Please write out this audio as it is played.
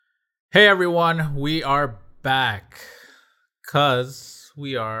Hey everyone, we are back because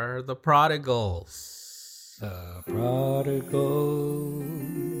we are the prodigals. The prodigals.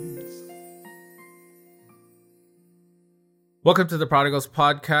 Welcome to the Prodigals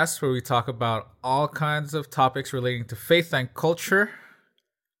podcast, where we talk about all kinds of topics relating to faith and culture.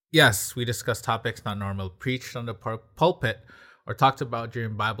 Yes, we discuss topics not normally preached on the pulpit or talked about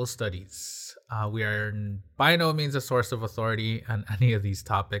during Bible studies. We are by no means a source of authority on any of these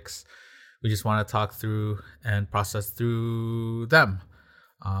topics. We just want to talk through and process through them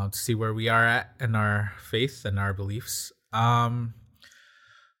to see where we are at in our faith and our beliefs. My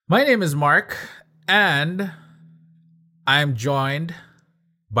name is Mark, and I'm joined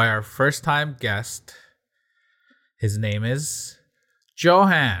by our first time guest. His name is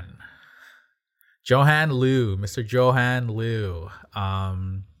Johan. Johan Liu, Mr. Johan Liu.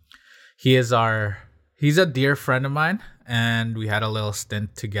 He's a dear friend of mine, and we had a little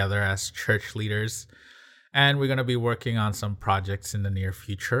stint together as church leaders. And we're going to be working on some projects in the near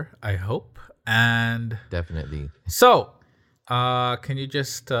future, I hope. And Definitely. so, can you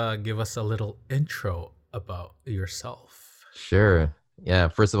just give us a little intro about yourself? Sure. Yeah.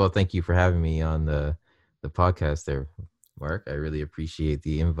 First of all, thank you for having me on the podcast there, Mark. I really appreciate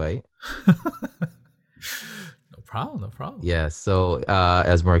the invite. No problem. Yeah. So,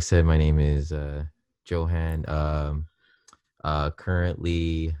 as Mark said, my name is Johan.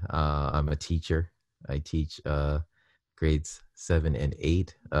 Currently, I'm a teacher. I teach grades 7 and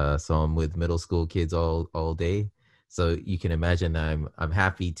 8. So I'm with middle school kids all day. So you can imagine I'm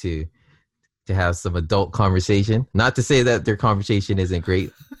happy to have some adult conversation. Not to say that their conversation isn't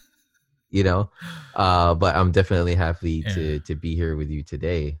great, but I'm definitely happy to be here with you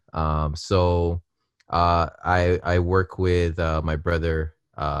today. I work with my brother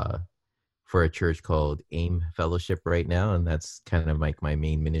for a church called AIM Fellowship right now, and that's kind of like my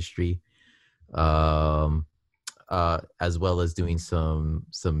main ministry, as well as doing some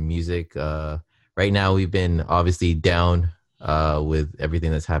music. Right now, we've been obviously down with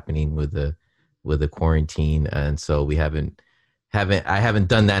everything that's happening with the quarantine, and so I haven't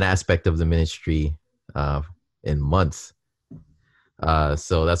done that aspect of the ministry in months.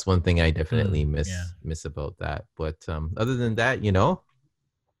 So that's one thing I definitely miss about that. But other than that,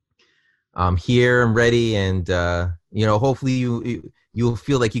 I'm here, I'm ready, and hopefully you'll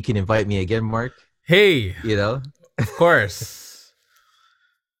feel like you can invite me again, Mark. Hey, of course.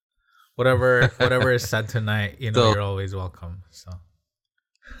 Whatever is said tonight, you're always welcome. So.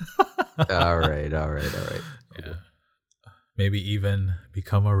 All right. Cool. Yeah. Maybe even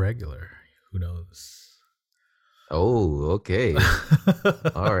become a regular. Who knows? Oh, okay.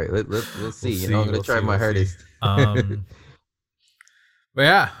 All right. We'll see. I'm gonna try my hardest. But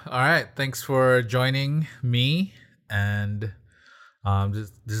yeah, all right. Thanks for joining me, and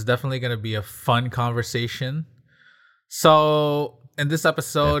this is definitely gonna be a fun conversation. So in this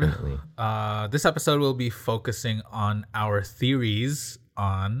episode, we'll be focusing on our theories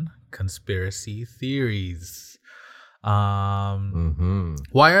on conspiracy theories. Why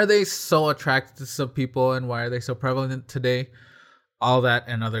are they so attractive to some people, and why are they so prevalent today? All that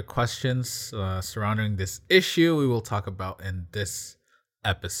and other questions surrounding this issue we will talk about in this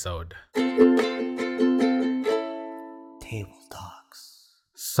episode. Table Talks.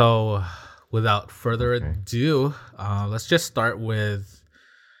 So without further ado, let's just start with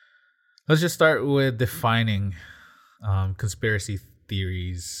defining conspiracy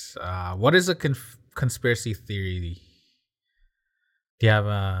theories. What is a conspiracy theory? Do you have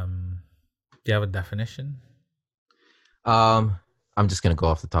a definition? I'm just gonna go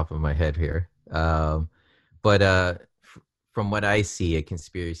off the top of my head here, but from what I see, a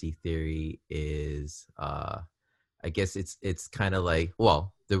conspiracy theory is, I guess it's kind of like,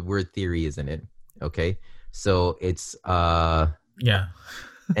 well, the word theory is in it. Okay, so it's an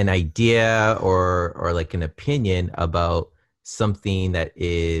idea or like an opinion about something that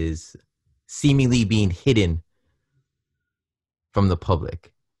is seemingly being hidden from the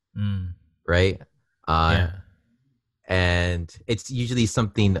public, right? And it's usually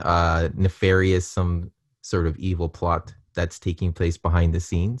something nefarious, some sort of evil plot that's taking place behind the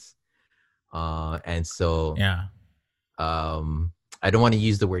scenes. And so, I don't want to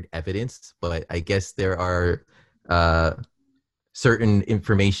use the word evidence, but I guess there are certain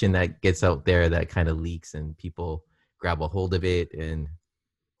information that gets out there that kind of leaks, and people grab a hold of it and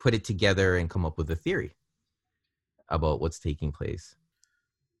put it together and come up with a theory about what's taking place.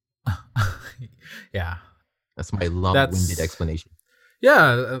 Yeah. That's my long-winded explanation.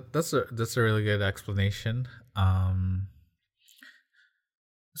 Yeah, that's a really good explanation.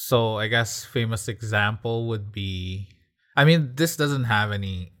 So I guess famous example would be, I mean, this doesn't have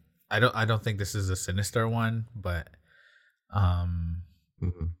any I don't think this is a sinister one, but um,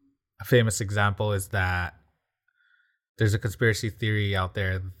 Mm-hmm. a famous example is that there's a conspiracy theory out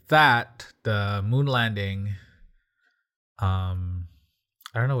there that the moon landing, um,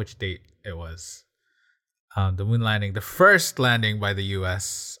 I don't know which date it was. The moon landing, the first landing by the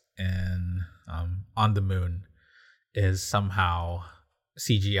U.S. in on the moon, is somehow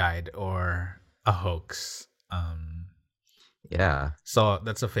CGI'd or a hoax. Yeah, So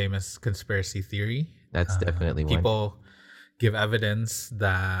that's a famous conspiracy theory. that's definitely one. People give evidence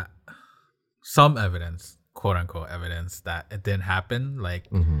that some evidence, quote unquote evidence, that it didn't happen, like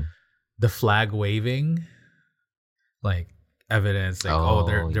Mm-hmm. the flag waving, like evidence, like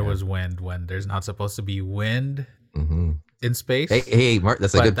there Oh, there yeah. was wind when there's not supposed to be wind Mm-hmm. in space. Hey, Mark,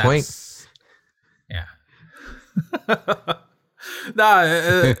 that's a But good point. yeah. No,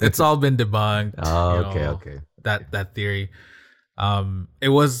 it's all been debunked. Oh, okay. That theory. It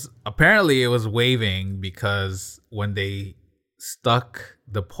was apparently it was waving because when they stuck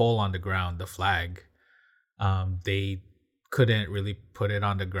the pole on the ground, the flag, they couldn't really put it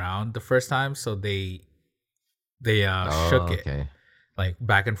on the ground the first time, so they shook Oh, it okay. like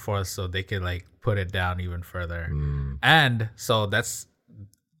back and forth so they could like put it down even further. Mm. And so that's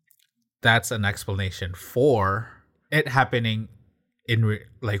an explanation for it happening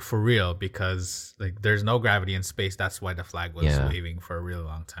like for real, because like there's no gravity in space. That's why the flag was Yeah. waving for a really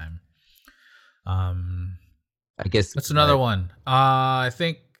long time. I guess That's another one. I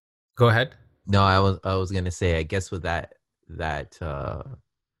think. Go ahead. no, I was gonna say, I guess with that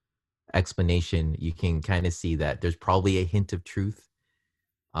explanation, you can kind of see that there's probably a hint of truth,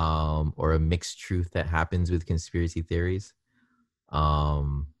 or a mixed truth that happens with conspiracy theories.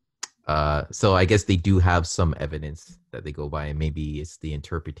 Um, so I guess they do have some evidence that they go by, and maybe it's the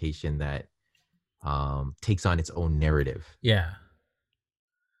interpretation that takes on its own narrative. Yeah.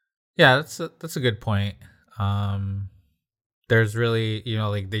 Yeah, that's a good point. There's really,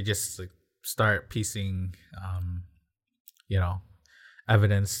 like they just like start piecing you know,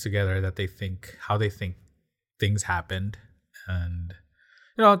 evidence together that they think how they think things happened, and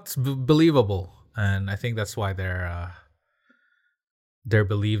it's believable, and I think that's why they're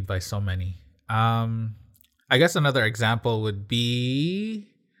believed by so many. I guess another example would be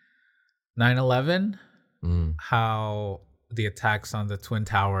 9/11, Mm, how the attacks on the Twin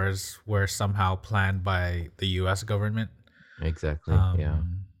Towers were somehow planned by the US government. exactly. Yeah.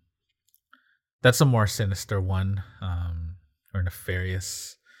 That's a more sinister one, or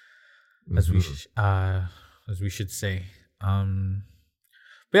nefarious, as Mhm. as we should say.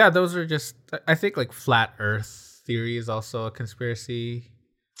 But yeah, those are just. I think like flat Earth theory is also a conspiracy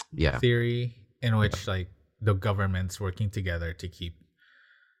Yeah. theory in Yeah. which like the government's working together to keep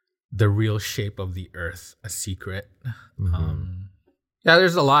the real shape of the Earth a secret. Mhm. Yeah,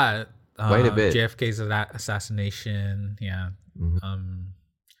 there's a lot. Quite a bit. JFK's assassination. Yeah. Mhm.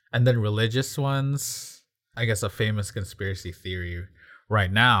 And then religious ones. I guess a famous conspiracy theory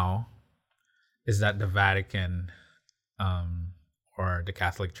right now is that the Vatican, or the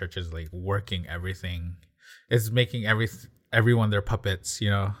Catholic Church, is like working everything. It's making everyone their puppets.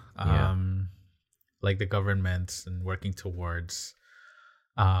 Yeah. Like the governments, and working towards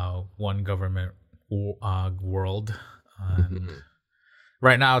one government world. And Mhm.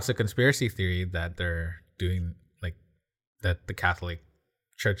 right now, it's a conspiracy theory that they're doing like that. The Catholic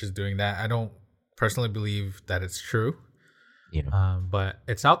Church is doing that. I don't personally believe that it's true, Yeah. but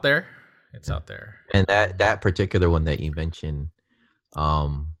it's out there. It's Yeah. out there. And that particular one that you mentioned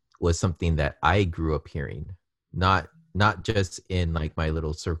was something that I grew up hearing. Not just in like my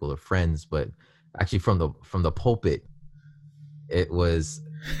little circle of friends, but actually from the pulpit. It was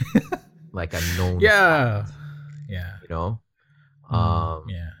like a known Yeah, fact, yeah, you know? Um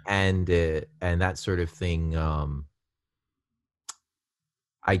yeah, and that sort of thing.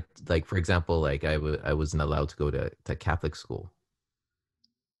 I like, for example, like I wasn't allowed to go to Catholic school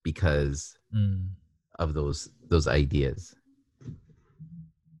because mm, of those ideas.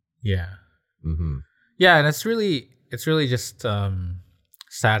 yeah, Hmm. yeah. And it's really just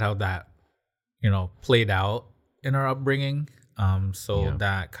sad how that played out in our upbringing. So Yeah.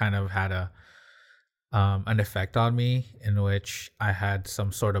 that kind of had an effect on me, in which I had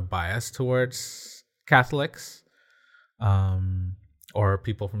some sort of bias towards Catholics, or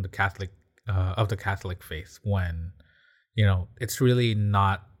people from the Catholic faith, when it's really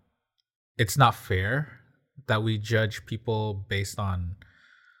not it's not fair that we judge people based on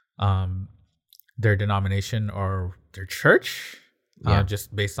um their denomination or their church, Yeah.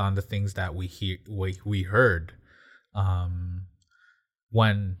 just based on the things that we heard, um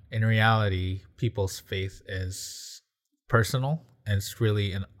when in reality people's faith is personal, and it's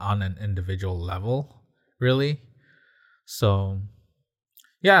really on an individual level, really. So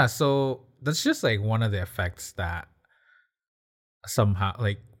yeah, so that's just like one of the effects that somehow,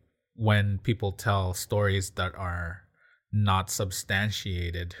 like, when people tell stories that are not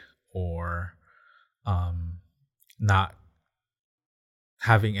substantiated or um not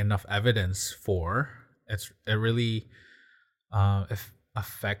having enough evidence for, it really if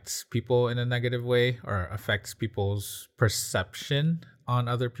affects people in a negative way or affects people's perception on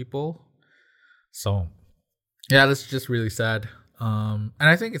other people. So yeah, that's just really sad. And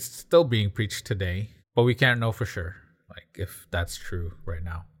I think it's still being preached today, but we can't know for sure, like, if that's true right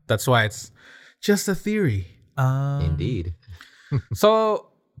now. That's why it's just a theory. Indeed.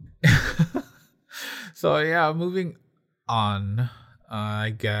 So so yeah, moving on. I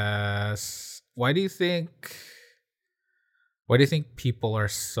guess why do you think people are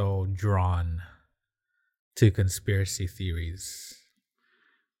so drawn to conspiracy theories?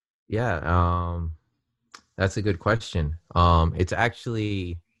 Yeah, that's a good question. It's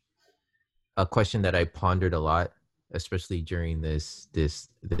actually a question that I pondered a lot, especially during this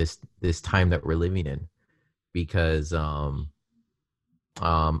time that we're living in, because I'm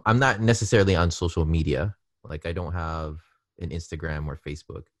not necessarily on social media. Like, I don't have an Instagram or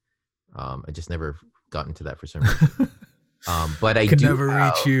Facebook. I just never got into that for some reason. But I Can do never reach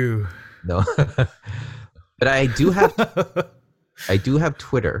have you. no, but I do have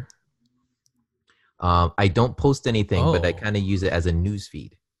Twitter. I don't post anything, but I Oh, kind of use it as a news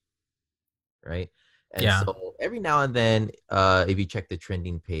feed, right? And yeah. so every now and then, if you check the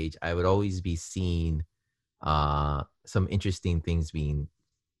trending page, I would always be seeing some interesting things being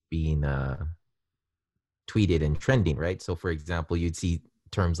tweeted and trending, right? So, for example, you'd see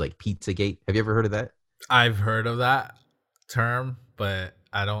terms like Pizzagate. Have you ever heard of that? I've heard of that term, but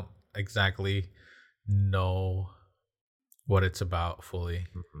I don't exactly know what it's about fully.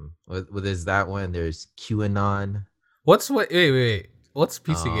 Well, there's that one. There's QAnon. Wait. What's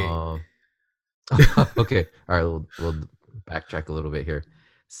Pizzagate? Um, okay, all right. We'll backtrack a little bit here.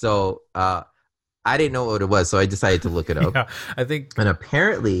 So, I didn't know what it was, so I decided to look it up. Yeah, I think And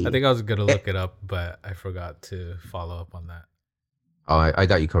apparently, I was gonna look it, it up, but I forgot to follow up on that. oh, I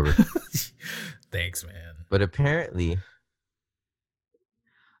got you covered. Thanks, man. But apparently,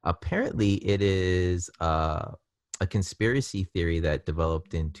 it is a conspiracy theory that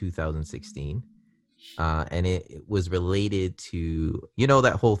developed in 2016. And it was related to,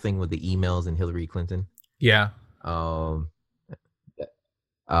 that whole thing with the emails and Hillary Clinton. Yeah. Um,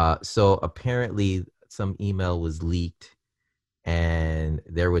 so apparently some email was leaked, and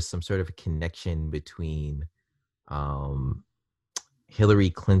there was some sort of a connection between um, Hillary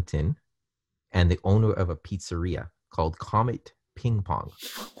Clinton and the owner of a pizzeria called Comet Ping Pong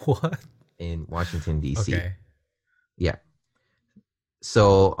What? in Washington, D.C. Okay. Yeah.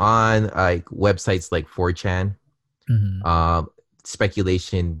 So on like websites like 4chan, Mhm.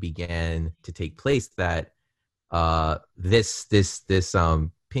 speculation began to take place that this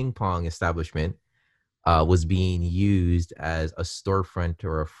ping pong establishment was being used as a storefront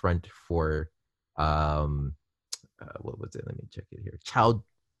or a front for um, what was it? Let me check it here. Child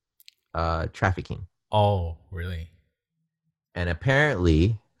trafficking. Oh, really? And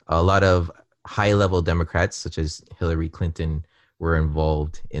apparently, a lot of high level Democrats, such as Hillary Clinton, were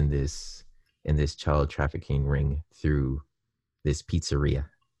involved in this child trafficking ring through this pizzeria.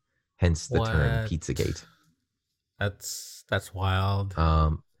 Hence the term What? Pizzagate. That's wild.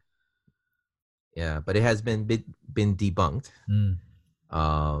 Um, yeah, but it has been debunked. Mm.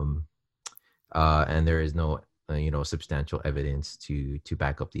 Um, and there is no substantial evidence to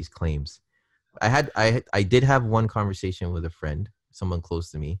back up these claims. I did have one conversation with a friend, someone close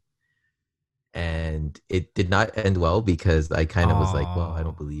to me, and it did not end well because I kind of was like, well, I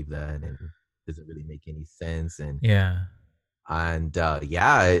don't Oh, believe that, and it doesn't really make any sense, yeah.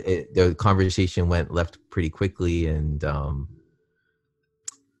 yeah, the conversation went left pretty quickly, and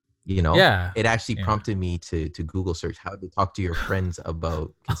Yeah. it actually Yeah. prompted me to Google search how to talk to your friends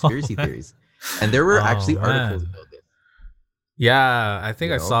about conspiracy theories, and there were Oh actually articles man. about this, Yeah, I think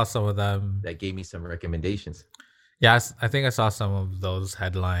you I know, saw some of them. that gave me some recommendations. Yes, I think I saw some of those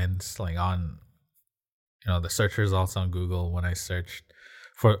headlines like on the search results on Google when I searched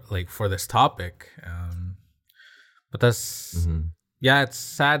for this topic. But that's Hmm. yeah, it's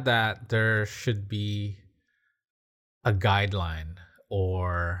sad that there should be a guideline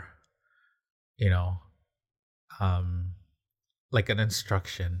or you know um like an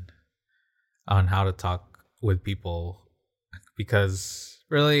instruction on how to talk with people, because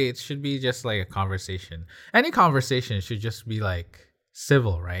really it should be just like a conversation. Any conversation should just be like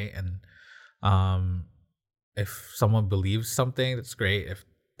civil, right? And um if someone believes something, that's great. If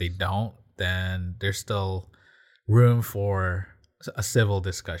they don't, then there's still room for a civil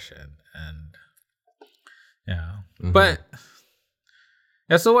discussion. And yeah, Mm-hmm. but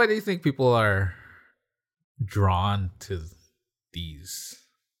yeah. So why do you think people are drawn to these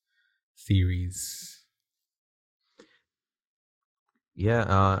theories? Yeah,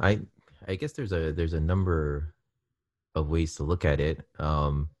 I guess there's a number of ways to look at it.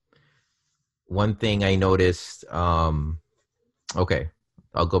 One thing I noticed. Okay,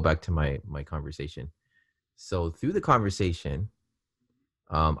 I'll go back to my conversation. So through the conversation,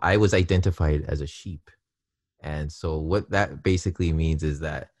 I was identified as a sheep, and so what that basically means is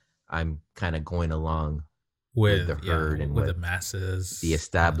that I'm kind of going along with the With herd and with the what the masses and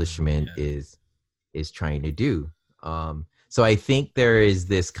establishment yeah. is trying to do. So I think there is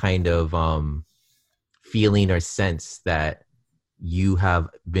this kind of feeling or sense that you have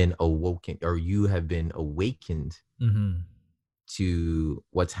been awoken or you have been awakened Mm-hmm. to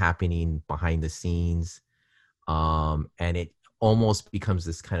what's happening behind the scenes, and it almost becomes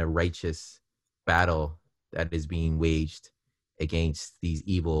this kind of righteous battle that is being waged against these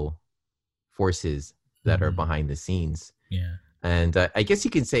evil forces that are Mm-hmm. behind the scenes. Yeah. And I guess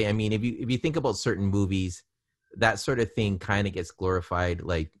you can say, I mean, if you think about certain movies, that sort of thing kind of gets glorified,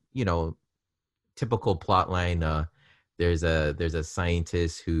 like typical plot line. There's a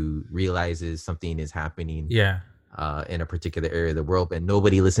scientist who realizes something is happening Yeah. in a particular area of the world, but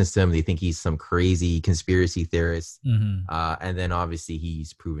nobody listens to him. They think he's some crazy conspiracy theorist, Mm-hmm. and then obviously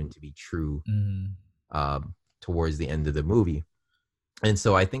he's proven to be true Mm-hmm. towards the end of the movie. And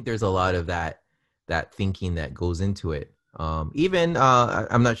so I think there's a lot of that thinking that goes into it. Even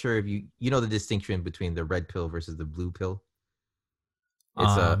I'm not sure if you know the distinction between the red pill versus the blue pill.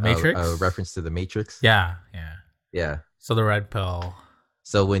 It's a Matrix. reference to the Matrix. Yeah. Yeah. Yeah. So the red pill.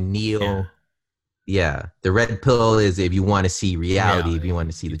 So when Yeah. Neo, yeah, the red pill is if you want to see reality, if you want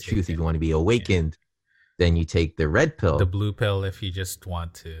Reality. to see You the take truth, if it. you want to be Yeah. awakened, then you take the red The pill. blue pill if you just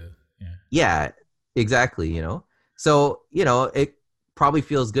want to. Yeah. Yeah, exactly. So, it probably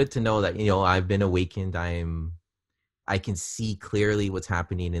feels good to know that, I've been awakened. I can see clearly what's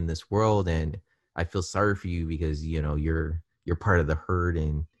happening in this world, and I feel sorry for you because, you're part of the herd,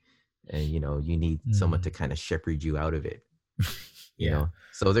 and you need someone to Mm. kind of shepherd you out of it, Yeah.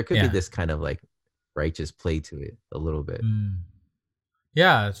 So there could be Yeah. this kind of like righteous play to it a little bit. Mm.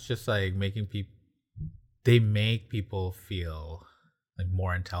 Yeah. It's just like making people. They make people feel like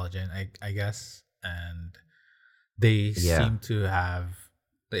more intelligent, I guess, and they Yeah. seem to have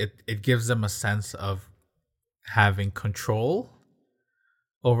it. It gives them a sense of having control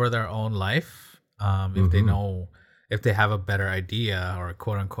over their own life. If they Mm-hmm. know, if they have a better idea or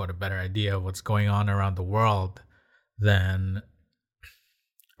quote unquote a better idea of what's going on around the world, then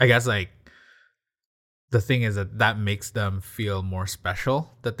I guess like the thing is that makes them feel more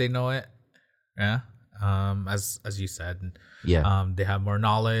special that they know it. Yeah. As you said, Yeah, they have more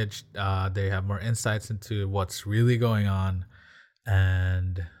knowledge. They have more insights into what's really going on,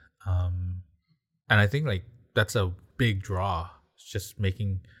 and um, and I think like that's a big draw. It's just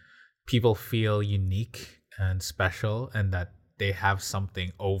making people feel unique and special, and that they have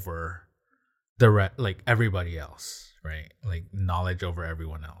something over like everybody else, right? Like knowledge over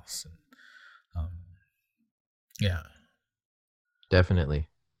everyone else. And, yeah. definitely.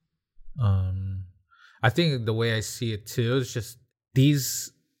 Um, I think the way I see it too is just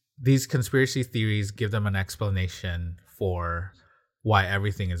these these conspiracy theories give them an explanation for why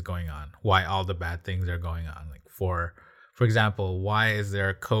everything is going on, why all the bad things are going on. Like for example, why is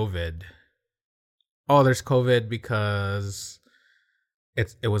there COVID? Oh, there's COVID because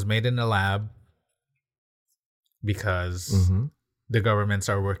it was made in a lab because Mm-hmm. the governments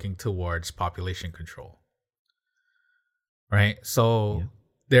are working towards population control, right? Yeah. So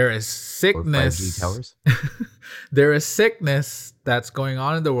there is Or 5G sickness. towers. There is sickness that's going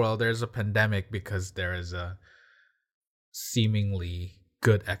on in the world. There's a pandemic because there is a seemingly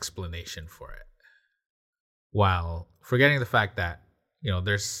good explanation for it. While forgetting the fact that,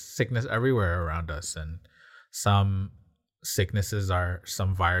 there's sickness everywhere around us, and some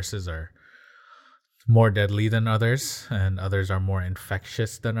some viruses are more deadly than others, and others are more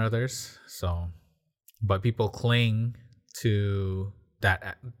infectious than others. So, but people cling to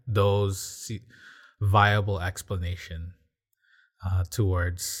those viable explanation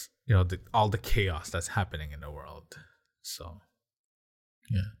towards all the chaos that's happening in the world. So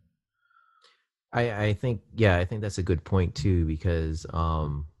yeah. I think that's a good point too, because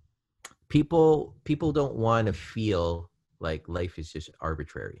people don't want to feel like life is just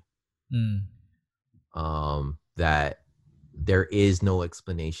arbitrary. Mm. That there is no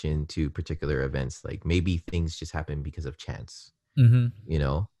explanation to particular events. Like maybe things just happen because of chance, Mm-hmm. you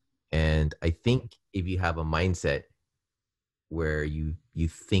know? And I think if you have a mindset where you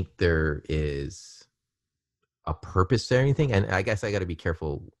think there is a purpose to anything, and I guess I got to be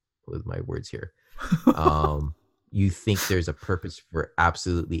careful with my words here. Um, you think there's a purpose for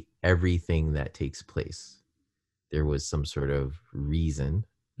absolutely everything that takes place. There was some sort of reason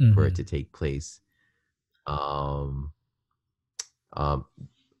for it Mm-hmm. to take place. Um, um,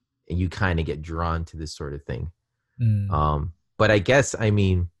 and you kind of get drawn to this sort of thing. Mm. But I guess, I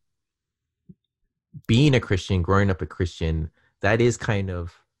mean, being a Christian, growing up a Christian, that is kind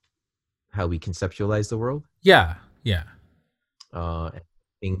of how we conceptualize the world. Yeah. Yeah. Uh,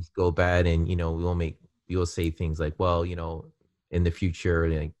 things go bad, and we'll say things like, well, in the future,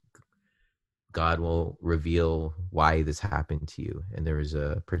 like, God will reveal why this happened to you, and there is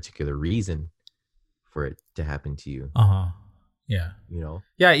a particular reason for it to happen to you. Uh-huh. Yeah. You know,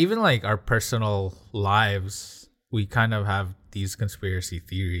 Yeah, even like our personal lives, we kind of have these conspiracy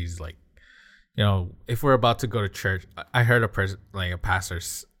theories. Like, if we're about to go to church, I heard a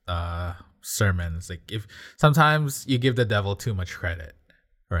pastor's sermons. Like, if sometimes you give the devil too much credit,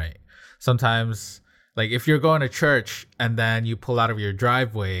 right? Sometimes, like, if you're going to church and then you pull out of your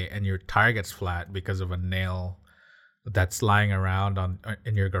driveway and your tire gets flat because of a nail that's lying around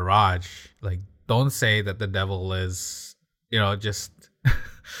in your garage, like, don't say that the devil is, just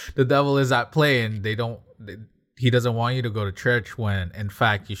the devil is at play and he doesn't want you to go to church, when in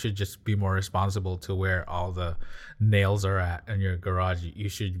fact you should just be more responsible to where all the nails are at in your garage. You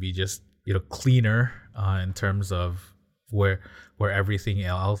should be just cleaner in terms of where everything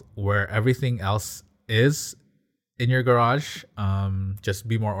else is in your garage. Just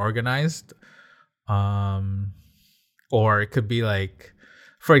be more organized. Or it could be like,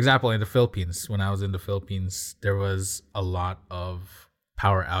 for example, in the Philippines, when I was in the Philippines, there was a lot of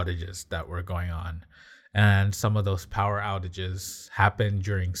power outages that were going on. And some of those power outages happened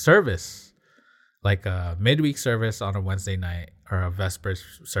during service, like a midweek service on a Wednesday night or a Vespers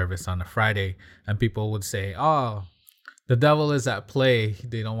service on a Friday. And people would say, oh, the devil is at play. He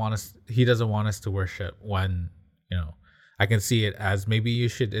doesn't want us to worship, when, I can see it as maybe you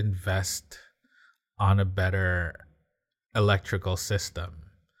should invest on a better electrical system,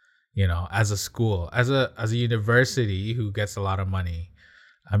 as a school, as a university who gets a lot of money.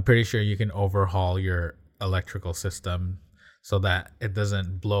 I'm pretty sure you can overhaul your electrical system so that it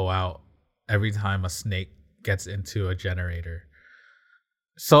doesn't blow out every time a snake gets into a generator.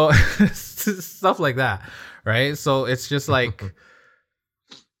 So stuff like that, right? So it's just like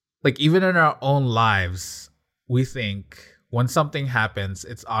even in our own lives, we think when something happens,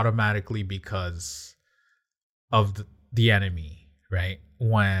 it's automatically because of the enemy, right?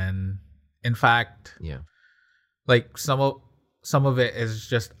 When in fact, yeah, like some of it is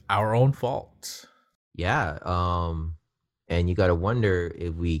just our own fault. yeah. And you got to wonder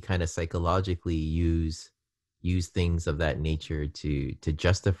if we kind of psychologically use things of that nature to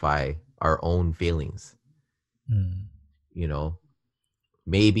justify our own failings. Mm. You know,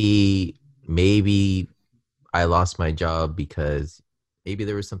 maybe I lost my job because maybe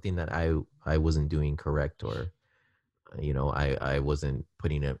there was something that I wasn't doing correct, or I wasn't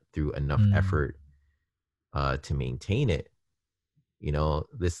putting it through enough Mm. effort to maintain it.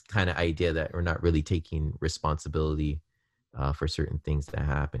 This kind of idea that we're not really taking responsibility for certain things that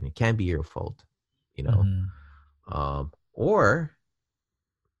happen. It can be your fault, you know, Mm-hmm. or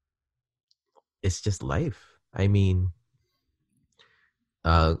it's just life. I mean,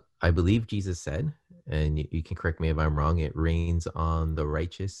 I believe Jesus said, and you can correct me if I'm wrong, it rains on the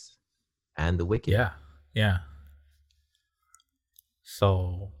righteous and the wicked. Yeah. Yeah.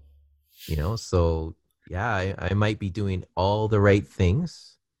 So So yeah, I might be doing all the right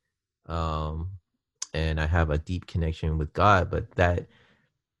things, um, and I have a deep connection with God, but that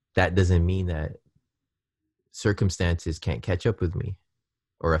doesn't mean that circumstances can't catch up with me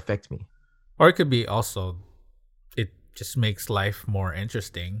or affect me. or it could be also, it just makes life more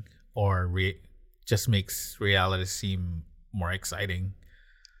interesting, or just makes reality seem more exciting,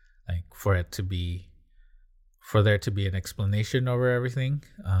 like for there to be an explanation over everything,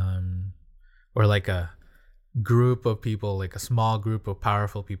 or like a group of people, like a small group of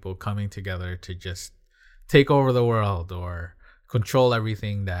powerful people coming together to just take over the world or control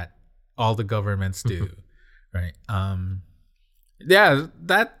everything that all the governments do. Right. Yeah,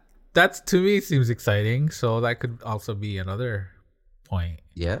 that's to me seems exciting. So that could also be another point,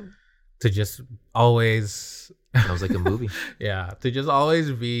 Yeah, to just always sounds like a movie. yeah, to just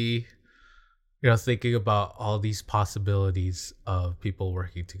always be thinking about all these possibilities of people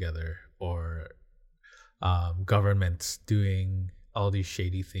working together, or governments doing all these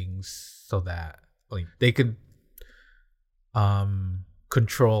shady things so that like they could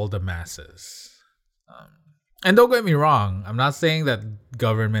control the masses. Um, and don't get me wrong, I'm not saying that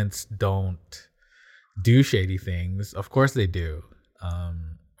governments don't do shady things. Of course they do.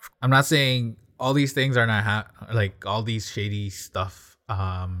 I'm not saying all these things are not like all these shady stuff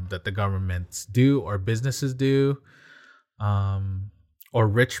that the governments do or businesses do, or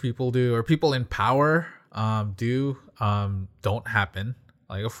rich people do or people in power do don't happen.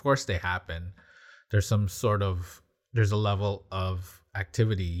 Like of course they happen. There's there's a level of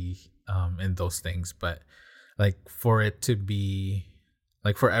activity in those things, but like for it to be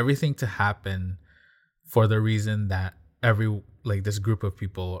like for everything to happen for the reason that this group of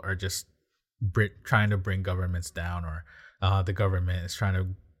people are just trying to bring governments down, or the government is trying to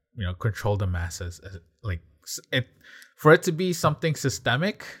control the masses, like it for it to be something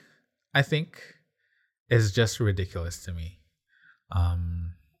systemic, I think is just ridiculous to me.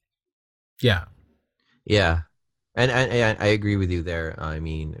 Yeah. Yeah, and I agree with you there. I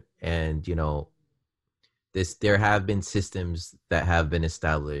mean, and there have been systems that have been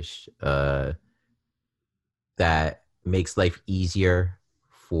established that makes life easier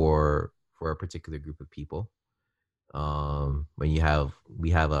for a particular group of people. When we have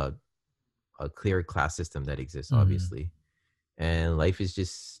a clear class system that exists, obviously, and life is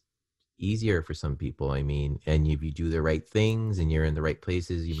just easier for some people. I mean, and if you do the right things and you're in the right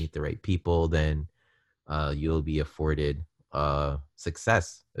places, you meet the right people, then you'll be afforded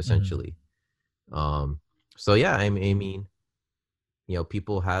success essentially. So yeah, I mean,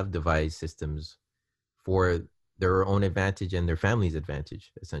 people have devised systems for their own advantage and their family's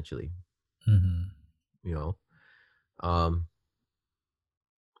advantage, essentially. Um,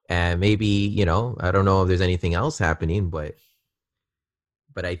 and maybe I don't know if there's anything else happening, but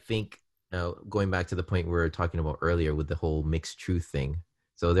I think going back to the point we were talking about earlier with the whole mixed truth thing.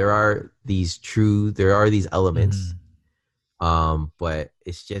 So there are these elements, but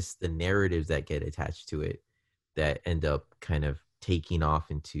it's just the narratives that get attached to it that end up kind of taking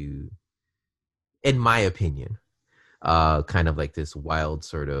off into, in my opinion, kind of like this wild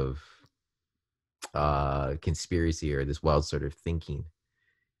sort of conspiracy or this wild sort of thinking.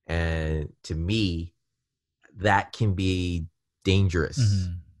 And to me, that can be dangerous.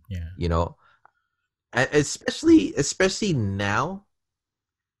 Yeah. Especially now.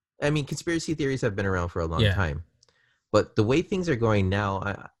 I mean, conspiracy theories have been around for a long time, but the way things are going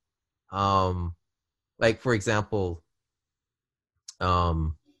now, like for example,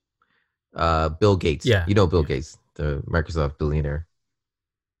 Bill Gates. Yeah. Bill Gates, the Microsoft billionaire.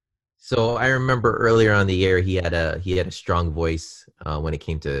 So I remember earlier on the year he had a strong voice when it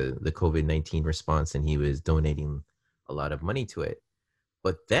came to the COVID-19 response, and he was donating a lot of money to it.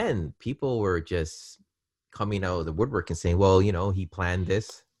 But then people were just coming out of the woodwork and saying, well, he planned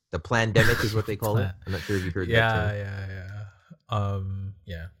this. The pandemic is what they call it. I'm not sure if you heard that term.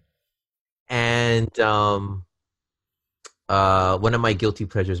 Yeah. And one of my guilty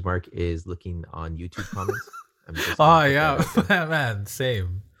pleasures, Mark, is looking on YouTube comments. Oh yeah, man,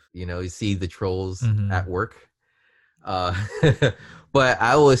 same. You see the trolls at work. But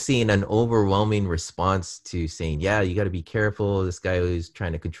I was seeing an overwhelming response to saying, yeah, you got to be careful. This guy was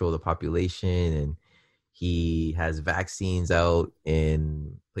trying to control the population, and he has vaccines out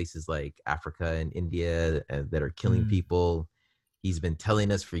in places like Africa and India that are killing people. He's been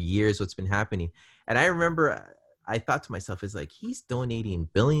telling us for years what's been happening. And I remember I thought to myself, it's like, he's donating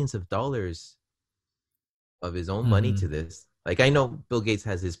billions of dollars of his own money to this. Like, I know Bill Gates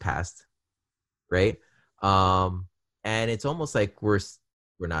has his past, right? And it's almost like we're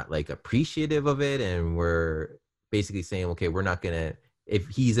not like appreciative of it, and we're basically saying, okay, we're not gonna, if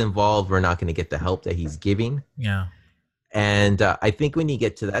he's involved, we're not gonna get the help that he's giving. Yeah. And I think when you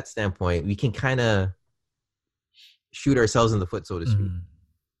get to that standpoint, we can kind of shoot ourselves in the foot, so to speak.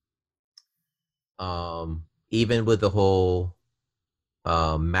 Even with the whole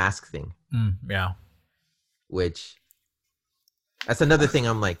mask thing. Yeah. Which, that's another thing.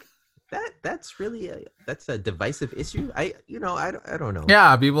 I'm like, that's really that's a divisive issue. I don't know.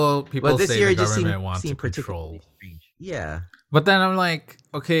 Yeah, people but this say year the it just government wants to particularly control. Strange. Yeah. But then I'm like,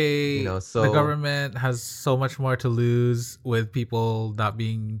 okay, so the government has so much more to lose with people not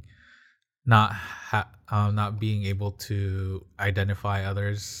being able to identify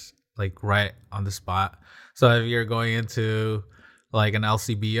others like right on the spot. So if you're going into like an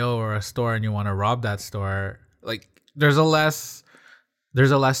LCBO or a store and you want to rob that store, like there's a less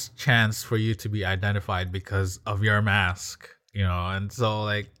chance for you to be identified because of your mask, and so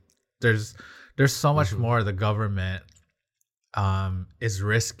like there's so much more the government is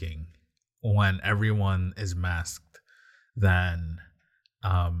risking when everyone is masked than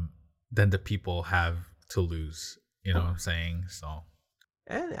the people have to lose. You know what I'm saying? So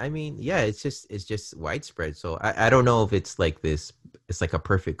And I mean, yeah, it's just widespread. So I don't know if it's like this. It's like a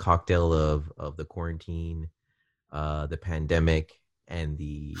perfect cocktail of the quarantine, the pandemic, and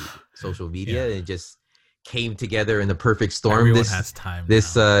the social media. yeah, It just came together in the perfect storm everyone this has time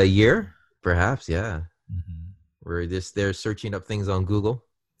this now. year, perhaps. Yeah, Mhm. where this they're searching up things on Google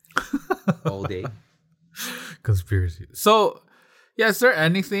all day. Conspiracy. So, yeah, is there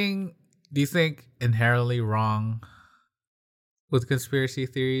anything do you think inherently wrong with conspiracy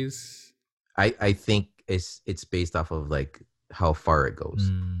theories? I think it's based off of like how far it goes,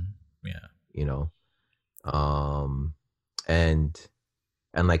 Yeah. you know. Um, and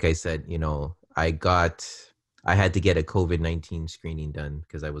like I said, I had to get a COVID-19 screening done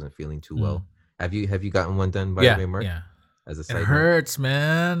because I wasn't feeling too Mm. well. Have you gotten one done, by the Yeah, way, Mark? yeah. As a It side note, hurts,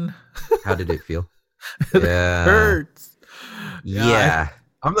 man. how did it feel? It Yeah, hurts. Yeah, yeah.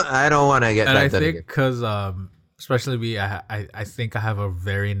 I don't want to get and I that done think again. because especially me, I think I have a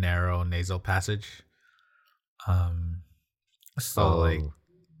very narrow nasal passage. Um, so like Oh,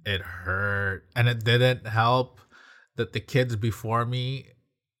 it hurt, and it didn't help that the kids before me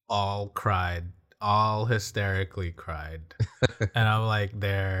all cried, all hysterically cried, and I'm like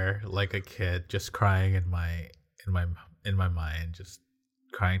there, like a kid, just crying in my in my mind, just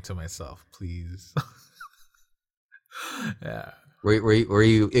crying to myself, please. Yeah. were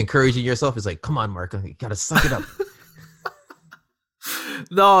you encouraging yourself? It's like, come on, Mark, you gotta suck it up.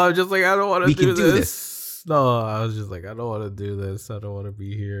 No, I'm just like I don't want to We can do do this. this. No, I was just like I don't want to do this. I don't want to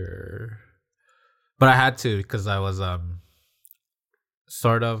be here. But I had to because I was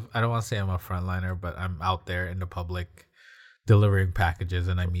sort of, I don't want to say I'm a frontliner, but I'm out there in the public delivering packages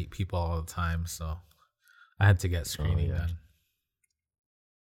and I meet people all the time, so I had to get Oh screening yeah. done.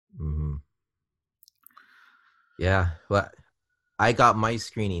 Hmm. Yeah. Well, I got my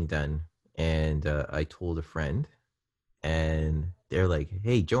screening done, and I told a friend, and they're like,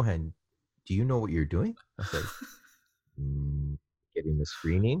 "Hey, Johan, do you know what you're doing?" I was like, mm, "Getting the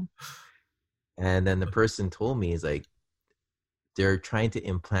screening." And then the person told me, "Is like they're trying to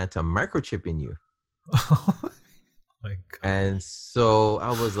implant a microchip in you." Oh my god. And so I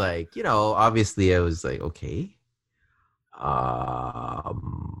was like, obviously I was like, okay.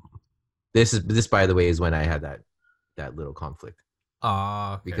 Um, this by the way is when I had that little conflict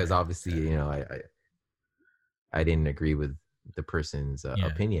Oh, because okay. obviously Okay. I didn't agree with the person's Yeah.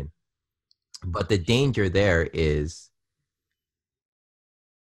 opinion. But the danger there is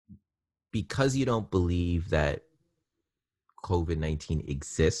because you don't believe that COVID-19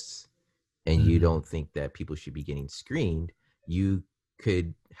 exists and you Mm-hmm. don't think that people should be getting screened, you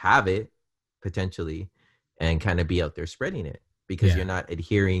could have it potentially and kind of be out there spreading it because Yeah. you're not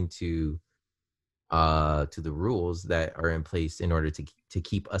adhering to the rules that are in place in order to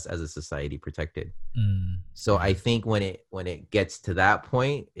keep us as a society protected. So Yeah. I think when it gets to that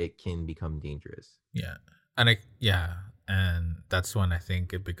point, it can become dangerous. Yeah. And that's when I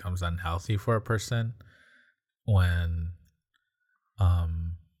think it becomes unhealthy for a person when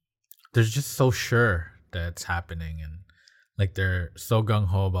um they're just so sure that it's happening and like they're so gung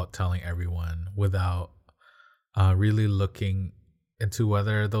ho about telling everyone without really looking into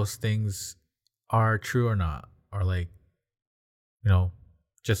whether those things are true or not, or like you know,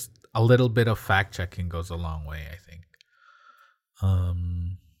 just a little bit of fact checking goes a long way. I think.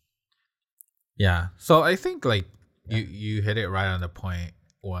 Um, yeah. So I think like Yeah. you hit it right on the point.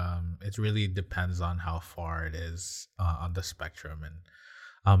 It really depends on how far it is on the spectrum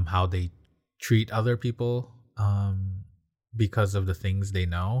and how they treat other people because of the things they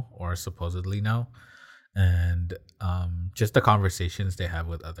know or supposedly know, and just the conversations they have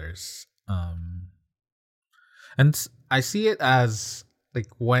with others. I see it as like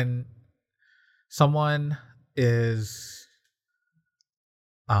when someone is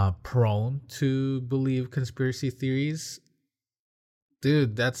prone to believe conspiracy theories,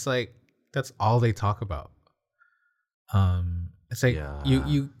 dude, that's all they talk about. It's like Yeah.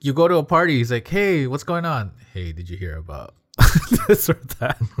 you go to a party. He's like, "Hey, what's going on? Hey, did you hear about this or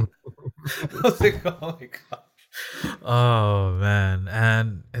that?" I was like, "Oh my gosh, oh man!"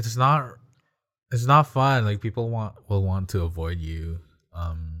 And it's not fun. Like people will want to avoid you,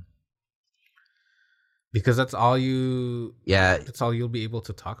 um, because Yeah. that's all you'll be able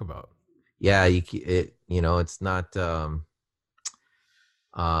to talk about. Yeah. It's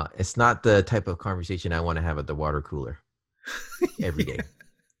not the type of conversation I want to have at the water cooler every day.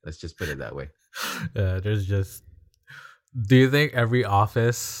 Let's just put it that way. Yeah, there's just. Do you think every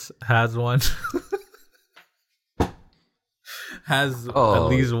office has one? has at Oh,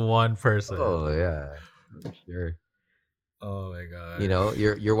 least one person. oh yeah, for sure. Oh my You god. know,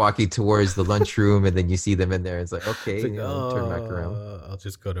 you're walking towards the lunchroom, and then you see them in there. It's like, It's okay, like, you know, turn back around. I'll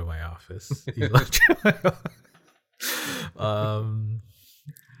just go to my office. Eat lunch. um,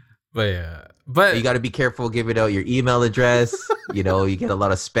 but yeah, You but got to be careful giving out your email address. You know, you get a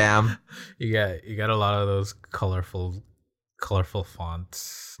lot of spam. you got a lot of those colorful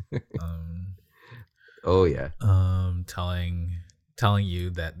fonts. Um, Oh yeah, telling you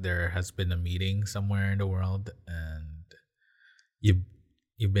that there has been a meeting somewhere in the world, and you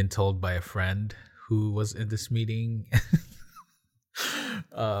you've been told by a friend who was in this meeting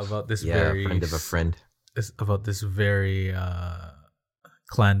about this yeah, a very friend of a friend. about this very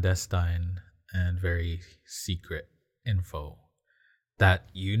clandestine and very secret info that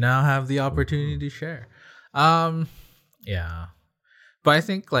you now have the opportunity Mhm. to share. Um, yeah, but I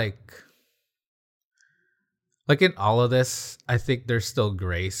think like in all of this, I think there's still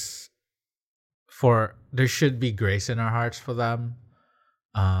grace for there should be grace in our hearts for them.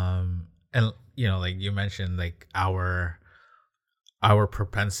 And like you mentioned, like our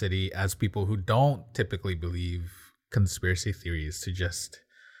propensity as people who don't typically believe conspiracy theories to just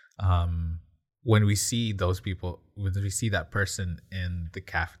um when we see those people, when we see that person in the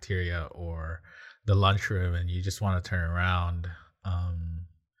cafeteria or the lunchroom and you just want to turn around.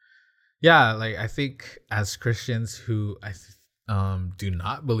 Yeah, like I think as Christians who do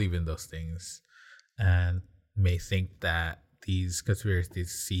not believe in those things and may think that these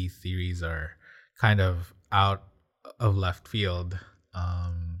conspiracy theories are kind of out of left field,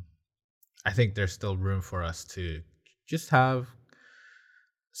 I think there's still room for us to just have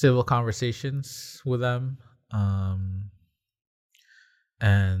civil conversations with them,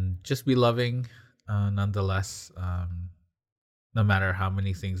 and just be loving, nonetheless, no matter how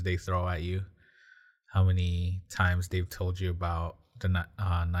many things they throw at you, how many times they've told you about the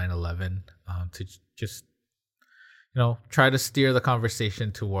 9/11, to just try to steer the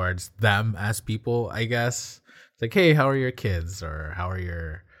conversation towards them as people, I guess. It's like, hey, how are your kids, or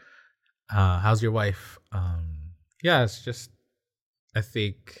how's your wife? Yeah, it's just, I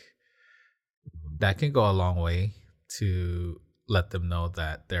think that can go a long way to let them know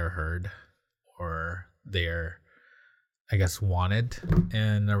that they're heard, or they're, I guess, wanted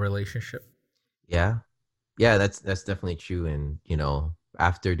in a relationship. Yeah, yeah, that's definitely true. And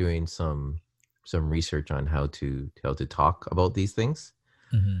after doing some research on how to talk about these things,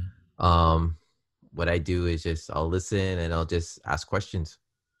 Hmm. um, what I do is just I'll listen and I'll just ask questions,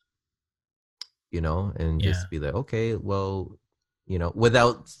 and Yeah. just be like, okay, well,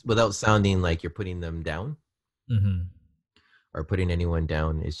 without sounding like you're putting them down Hmm. or putting anyone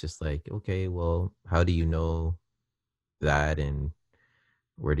down. It's just like, okay, well, how do you know that, and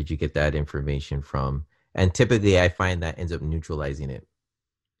where did you get that information from? And typically, I find that ends up neutralizing it,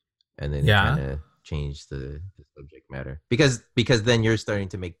 and then they kind Yeah. of change the subject matter because then you're starting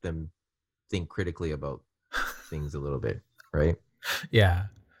to make them think critically about things a little bit, right? Yeah.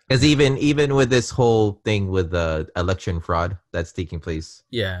 Because Yeah. even with this whole thing with the election fraud that's taking place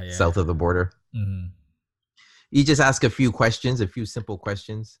Yeah. Yeah. south of the border, Hmm. you just ask a few questions, a few simple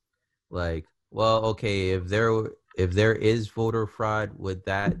questions, like, well, okay, if there is voter fraud, would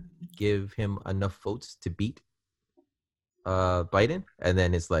that give him enough votes to beat Biden? And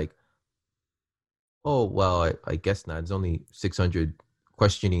then it's like, oh well, I guess not. It's only 600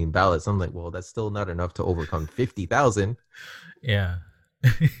 questioning ballots. I'm like, well, that's still not enough to overcome 50,000. Yeah.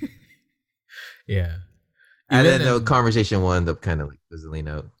 Yeah. And Even then the in conversation will end up kind of like fizzling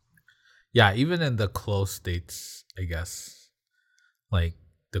out. Yeah, even in the close states, I guess, like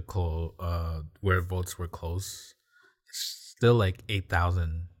where votes were close, it's still like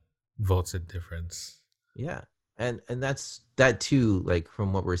 8,000 votes in difference. Yeah. And that's that too, like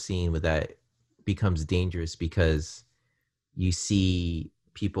from what we're seeing with that becomes dangerous because you see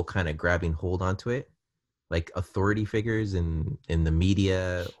people kind of grabbing hold onto it, like authority figures in the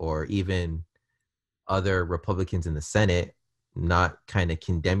media or even other Republicans in the Senate not kind of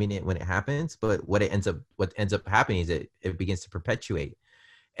condemning it when it happens, but what ends up happening is it begins to perpetuate.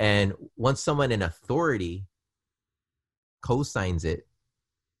 And once someone in authority co-signs it,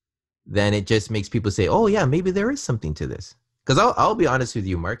 then it just makes people say, "Oh yeah, maybe there is something to this." Because I'll be honest with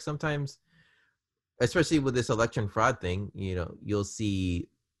you, Mark. Sometimes, especially with this election fraud thing, you'll see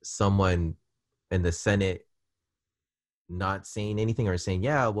someone in the Senate not saying anything or saying,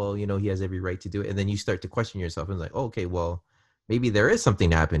 "Yeah, well, he has every right to do it," and then you start to question yourself and like, oh, "Okay, well, maybe there is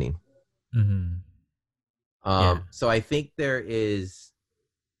something happening." Hmm. Yeah. So I think there is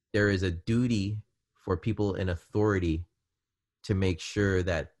a duty for people in authority to make sure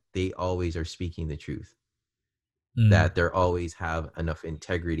that they always are speaking the truth. Mm. that there always have enough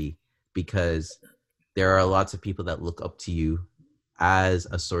integrity, because there are lots of people that look up to you as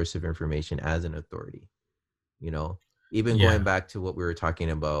a source of information, as an authority, you know. Even going Yeah. back to what we were talking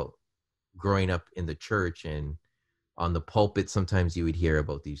about, growing up in the church and on the pulpit, sometimes you would hear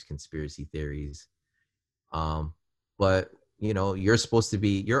about these conspiracy theories. um but you know, you're supposed to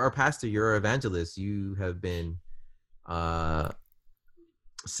be, you're our pastor, you're our evangelist, you have been uh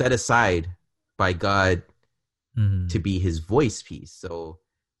set aside by God to Mm. be his voice piece. So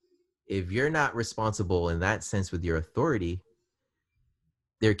if you're not responsible in that sense with your authority,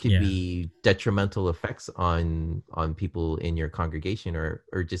 there could Yeah. be detrimental effects on people in your congregation,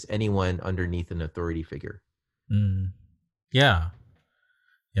 or just anyone underneath an authority figure. Mm. Yeah.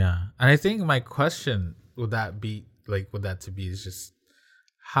 Yeah. And I think my question would that be like would that to be is just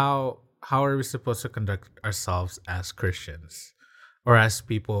how are we supposed to conduct ourselves as Christians or as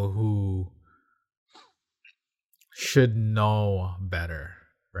people who should know better,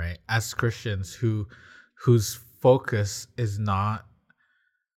 right? As Christians whose focus is not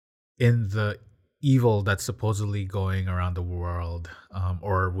in the evil that's supposedly going around the world,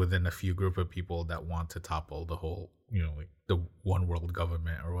 or within a few group of people that want to topple the whole, like the one world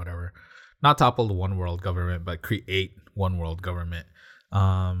government or whatever. Not topple the one world government, but create one world government,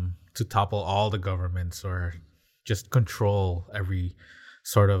 to topple all the governments or just control every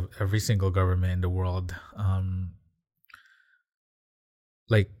single government in the world.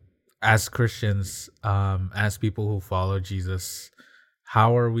 Like as Christians, as people who follow Jesus,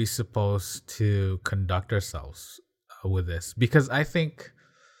 how are we supposed to conduct ourselves with this? Because I think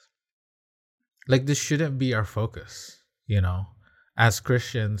like this shouldn't be our focus, as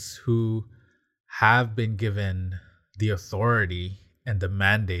Christians who have been given the authority and the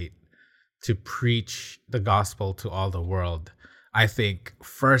mandate to preach the gospel to all the world. I think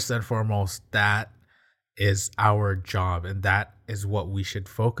first and foremost, that is our job and that is what we should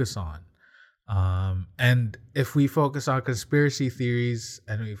focus on. And if we focus on conspiracy theories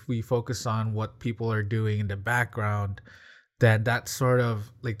and if we focus on what people are doing in the background, then that sort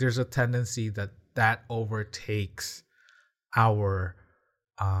of like there's a tendency that overtakes our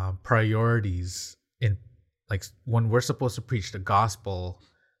priorities in like when we're supposed to preach the gospel,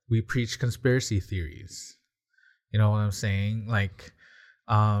 we preach conspiracy theories. You know what I'm saying? Like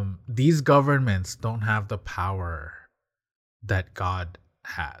these governments don't have the power that God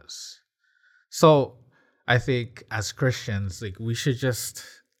has. So I think as Christians, like we should just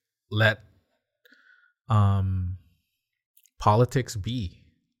let um politics be.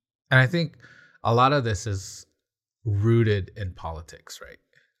 And I think a lot of this is rooted in politics, right?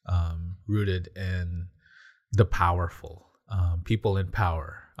 Rooted in the powerful, people in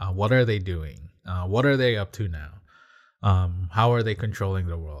power. What are they doing? What are they up to now? How are they controlling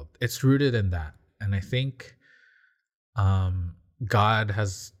the world? It's rooted in that. And I think God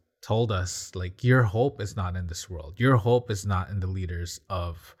has told us, like, your hope is not in this world. Your hope is not in the leaders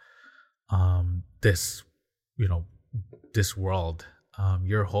of this, you know, this world.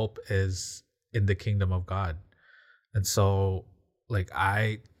 Your hope is in the kingdom of God. And so, like,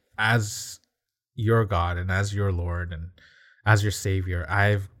 as your God and as your Lord and as your Savior,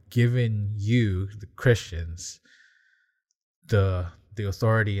 I've given you, the Christians, the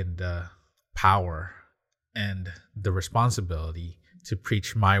authority and the power and the responsibility to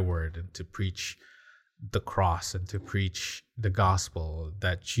preach my word and to preach the cross and to preach the gospel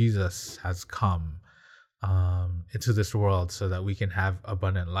that Jesus has come into this world so that we can have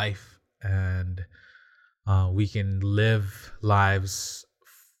abundant life and we can live lives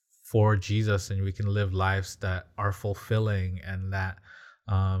for Jesus and we can live lives that are fulfilling and that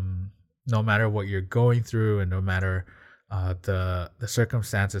no matter what you're going through and no matter the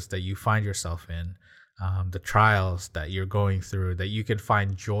circumstances that you find yourself in, the trials that you're going through, that you can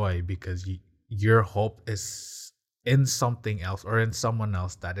find joy because your hope is in something else or in someone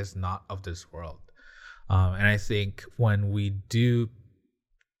else that is not of this world. And I think when we do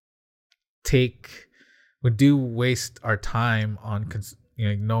waste our time on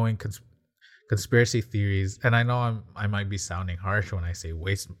knowing conspiracy theories, and I know I might be sounding harsh when I say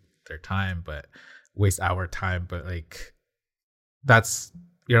waste their time, but waste our time, but like that's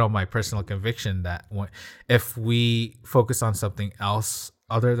my personal conviction that if we focus on something else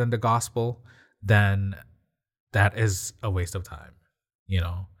other than the gospel, then that is a waste of time,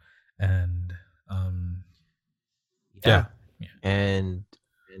 and Yeah. yeah. And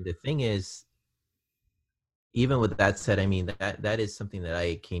the thing is, even with that said, I mean, that is something that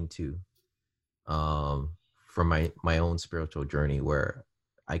I came to from my own spiritual journey, where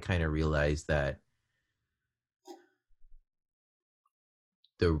I kind of realized that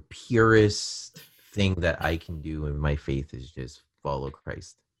the purest thing that I can do in my faith is just follow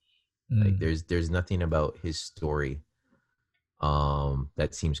Christ. Like Mm. there's nothing about his story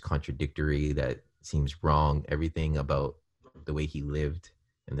that seems contradictory, that seems wrong. Everything about the way he lived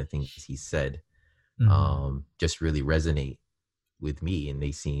and the things he said Mm-hmm. just really resonate with me, and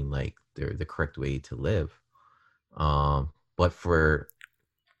they seem like they're the correct way to live. Um, but for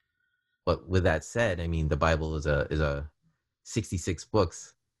but with that said, I mean the Bible is a 66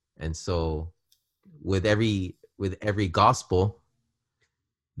 books, and so with every gospel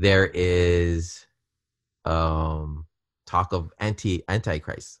there is um talk of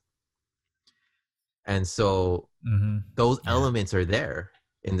antichrist, and so Mm-hmm. those Yeah. elements are there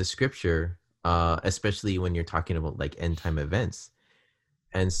in the scripture, especially when you're talking about like end time events.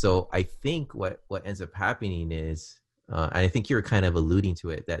 And so I think what ends up happening is, and I think you're kind of alluding to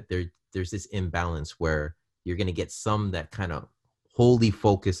it, that there's this imbalance where you're going to get some that kind of wholly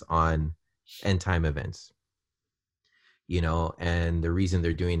focus on end time events, and the reason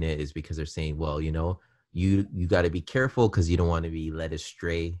they're doing it is because they're saying, well, you got to be careful because you don't want to be led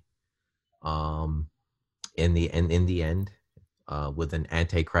astray, um, in the end, with an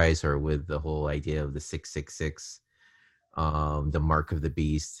antichrist or with the whole idea of the 666, the mark of the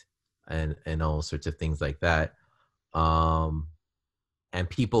beast, and all sorts of things like that. Um, and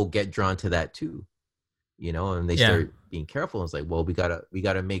people get drawn to that too, and they Yeah. start being careful. It's like, well, we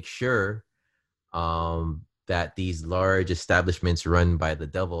gotta make sure that these large establishments run by the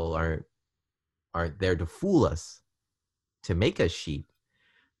devil aren't there to fool us, to make us sheep.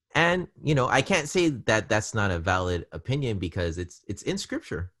 And I can't say that that's not a valid opinion because it's in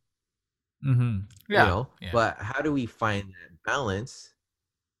scripture, Mm-hmm. Yeah. Yeah. but how do we find that balance,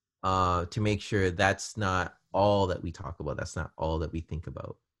 to make sure that's not all that we talk about, that's not all that we think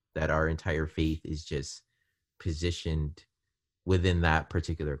about, that our entire faith is just positioned within that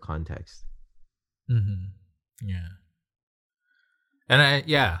particular context. Mm-hmm. Yeah.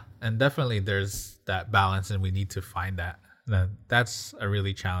 And definitely there's that balance, and we need to find that. That's a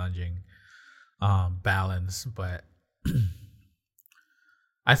really challenging balance, but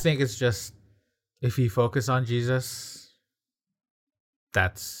I think it's just if you focus on Jesus,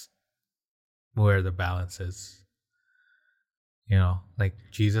 that's where the balance is. Like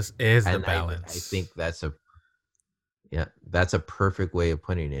Jesus is the And I balance. think that's a perfect way of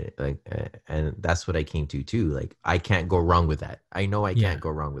putting it. Like, and that's what I came to too. Like, I can't go wrong with that. I know I Yeah. can't go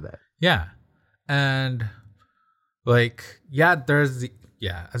wrong with that. Yeah. And like there's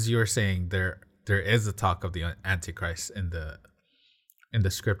as you were saying, there is a talk of the antichrist in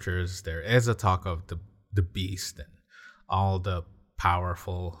the scriptures. There is a talk of the beast and all the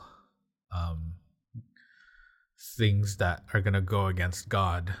powerful um things that are going to go against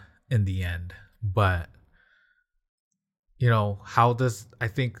God in the end. But how does I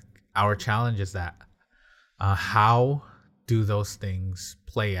think our challenge is that how do those things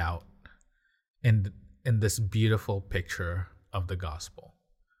play out in this beautiful picture of the gospel,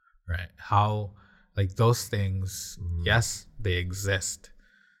 right? How, like, those things, Mhm. yes, they exist,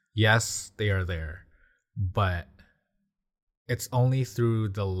 yes, they are there, but it's only through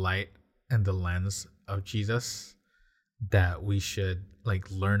the light and the lens of Jesus that we should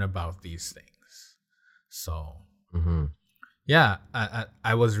like learn about these things. So Mhm. yeah,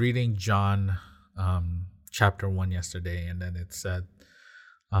 I was reading John chapter 1 yesterday, and then it said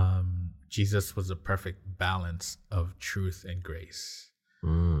Jesus was a perfect balance of truth and grace.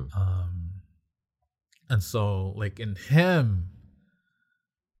 Mm. Um, and so, like, in Him,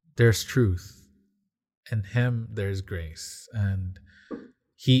 there's truth. In Him, there's grace. And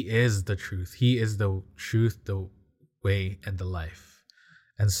He is the truth. He is the truth, the way, and the life.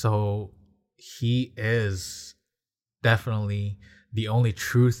 And so, He is definitely the only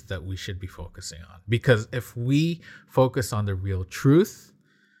truth that we should be focusing on. Because if we focus on the real truth,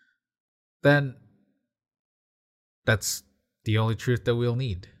 then that's the only truth that we'll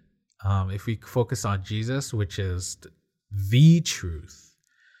need. If we focus on Jesus, which is the truth,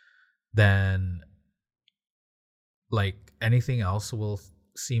 then like anything else will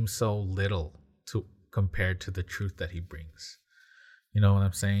seem so little to compared to the truth that he brings. You know what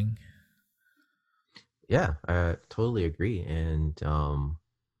I'm saying? Yeah, I totally agree. And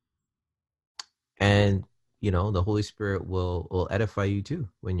the Holy Spirit will edify you too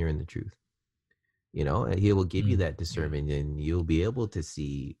when you're in the truth. And He will give you Mm, that yeah. discernment, and you'll be able to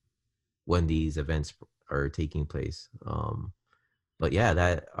see when these events are taking place. But yeah,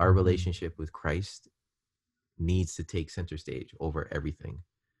 that our Mm-hmm. relationship with Christ needs to take center stage over everything,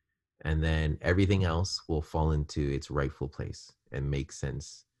 and then everything else will fall into its rightful place and make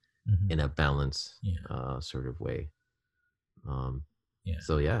sense Mm-hmm. in a balanced Yeah. sort of way. Um, Yeah.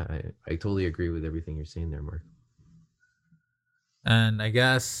 So yeah, I totally agree with everything you're saying there, Mark. And I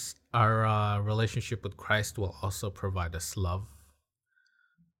guess our relationship with Christ will also provide us love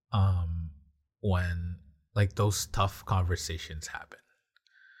um, when like those tough conversations happen.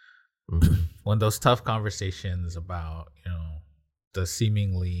 Hmm. When those tough conversations about, the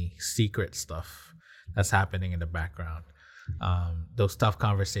seemingly secret stuff that's happening in the background, those tough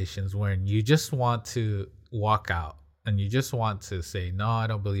conversations when you just want to walk out and you just want to say, no, I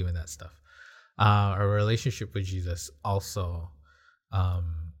don't believe in that stuff. Our relationship with Jesus also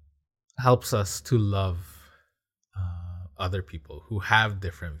um, helps us to love other people who have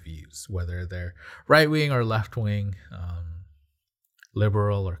different views, whether they're right wing or left wing,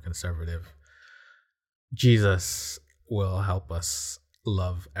 liberal or conservative. Jesus will help us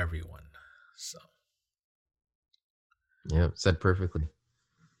love everyone. So, Yeah, said perfectly.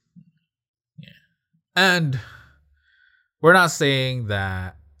 yeah. And we're not saying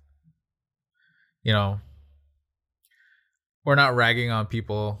that, you know, we're not ragging on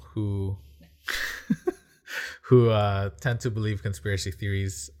people who who tend to believe conspiracy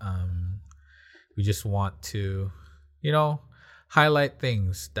theories. We just want to, highlight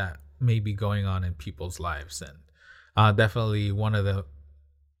things that may be going on in people's lives, and definitely one of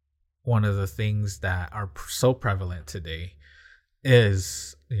the things that are so prevalent today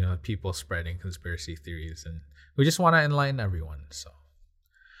is people spreading conspiracy theories, and we just want to enlighten everyone. So,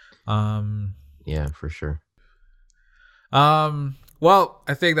 Yeah, for sure. well,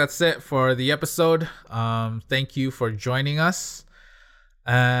 I think that's it for the episode. Thank you for joining us,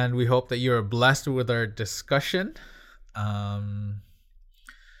 and we hope that you are blessed with our discussion.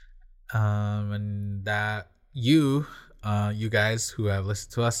 And that you guys who have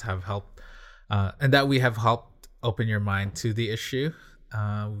listened to us have helped, and that we have helped open your mind to the issue.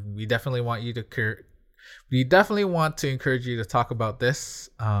 We definitely want you to we definitely want to encourage you to talk about this.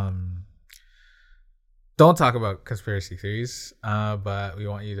 Don't talk about conspiracy theories, but we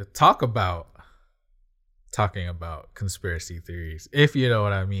want you to talk about talking about conspiracy theories, if you know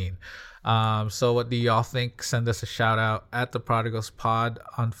what I mean. So what do y'all think? Send us a shout out at the Prodigals Pod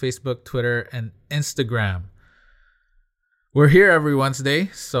on Facebook, Twitter, and Instagram. We're here every Wednesday,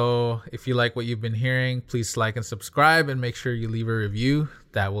 so if you like what you've been hearing, please like and subscribe, and make sure you leave a review.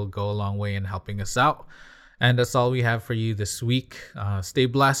 That will go a long way in helping us out. And that's all we have for you this week. Stay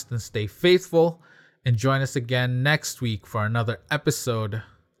blessed and stay faithful, and join us again next week for another episode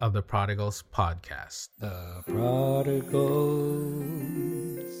of the Prodigals Podcast. The Prodigal